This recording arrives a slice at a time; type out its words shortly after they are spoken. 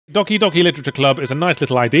Doki Doki Literature Club is a nice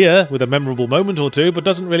little idea, with a memorable moment or two, but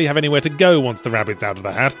doesn't really have anywhere to go once the rabbit's out of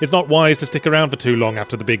the hat. It's not wise to stick around for too long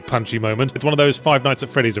after the big punchy moment. It's one of those Five Nights at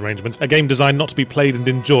Freddy's arrangements, a game designed not to be played and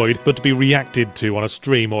enjoyed, but to be reacted to on a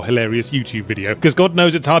stream or hilarious YouTube video. Because God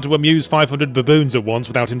knows it's hard to amuse 500 baboons at once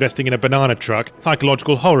without investing in a banana truck,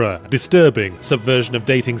 psychological horror, a disturbing subversion of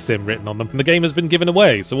dating sim written on them. And the game has been given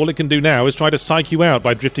away, so all it can do now is try to psych you out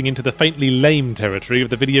by drifting into the faintly lame territory of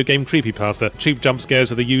the video game creepypasta. Cheap jump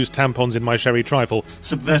scares of the used tampons in my sherry trifle.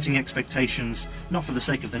 Subverting expectations, not for the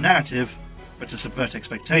sake of the narrative, but to subvert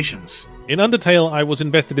expectations. In Undertale, I was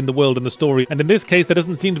invested in the world and the story, and in this case there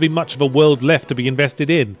doesn't seem to be much of a world left to be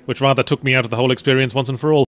invested in, which rather took me out of the whole experience once and for all.